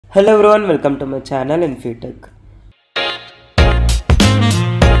Hello everyone, welcome to my channel InfoTech.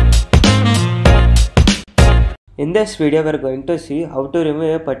 In this video, we are going to see how to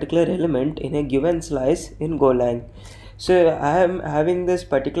remove a particular element in a given slice in GoLang. So I am having this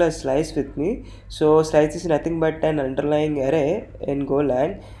particular slice with me. So slice is nothing but an underlying array in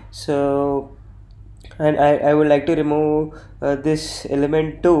GoLang. So and I would like to remove this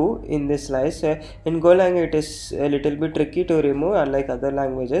element 2 in this slice. In GoLang it is a little bit tricky to remove unlike other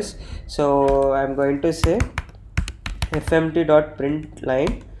languages. So I'm going to say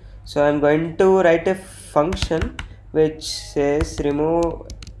fmt.println. So I'm going to write a function which says remove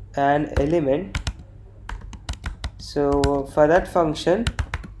an element. So for that function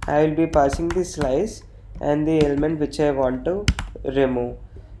I will be passing the slice and the element which I want to remove.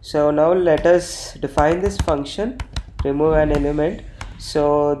 So now let us define this function remove an element.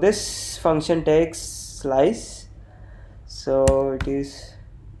 So this function takes slice, so it is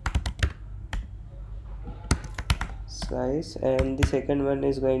slice, and the second one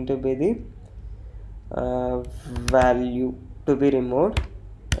is going to be the value to be removed,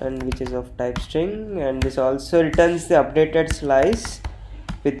 and which is of type string, and this also returns the updated slice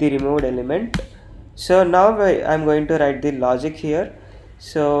with the removed element. So now I'm going to write the logic here.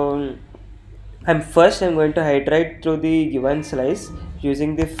 So I'm going to iterate through the given slice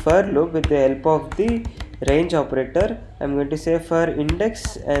using the for loop with the help of the range operator. I'm going to say for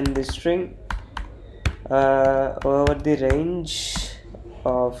index and the string over the range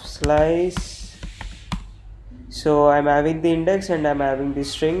of slice. So I'm having the index and I'm having the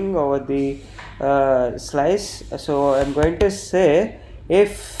string over the slice. So I'm going to say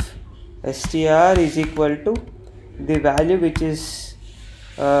if str is equal to the value which is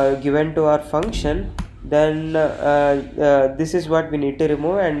given to our function, then this is what we need to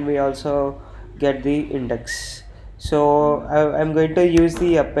remove, and we also get the index. So I'm going to use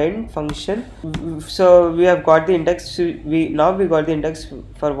the append function. So we have got the index. We got the index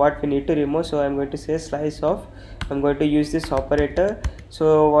for what we need to remove. So I'm going to say slice of. I'm going to use this operator.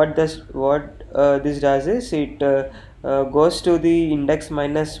 So what this does is it goes to the index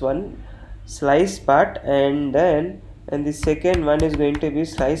 -1 slice part, and the second one is going to be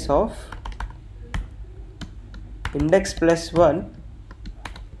slice of index +1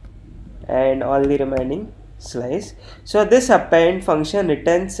 and all the remaining slice. So this append function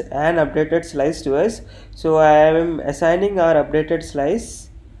returns an updated slice to us. So I am assigning our updated slice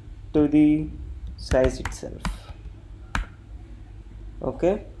to the slice itself.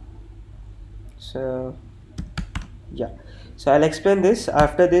 Okay, so yeah, so I'll explain this.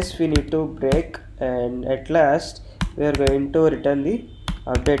 After this we need to break, and at last we are going to return the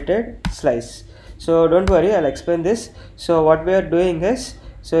updated slice. So don't worry, I'll explain this. So what we are doing is,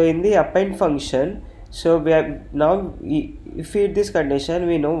 so in the append function, so we have now if we hit this condition,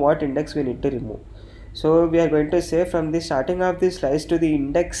 we know what index we need to remove. So we are going to say from the starting of the slice to the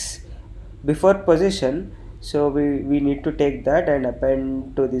index before position. So we need to take that and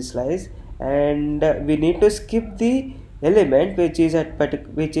append to the slice, and we need to skip the element which is at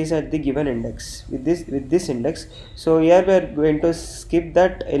the given index with this index. So here we are going to skip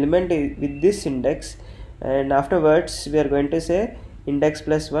that element with this index, and afterwards we are going to say index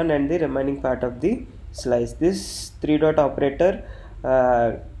 +1 and the remaining part of the slice. This 3 operator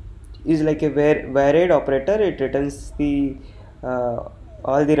is like a varied operator. It returns the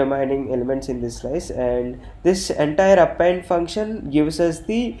all the remaining elements in this slice, and this entire append function gives us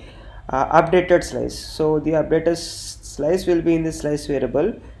the updated slice. So the updated slice will be in the slice variable.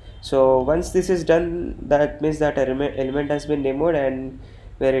 So once this is done, that means that element has been removed, and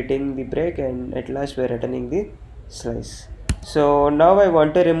we're hitting the break, and at last we're returning the slice. So now I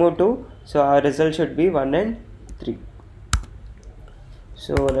want to remove 2, so our result should be 1 and 3.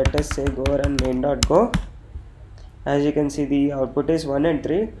 So let us say go run main.go. As you can see, the output is 1 and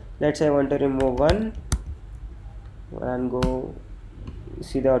 3. Let's say I want to remove 1 and go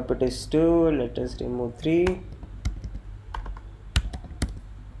see the output is 2. Let us remove 3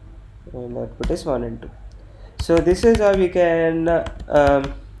 and output is 1 and 2. So this is how we can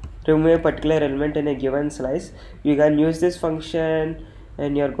remove a particular element in a given slice. You can use this function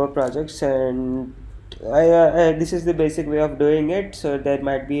in your Go projects, and this is the basic way of doing it. So there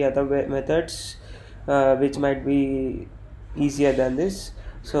might be other methods which might be easier than this.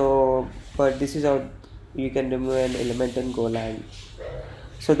 So but this is how you can remove an element in GoLang.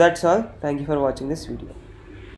 So that's all. Thank you for watching this video.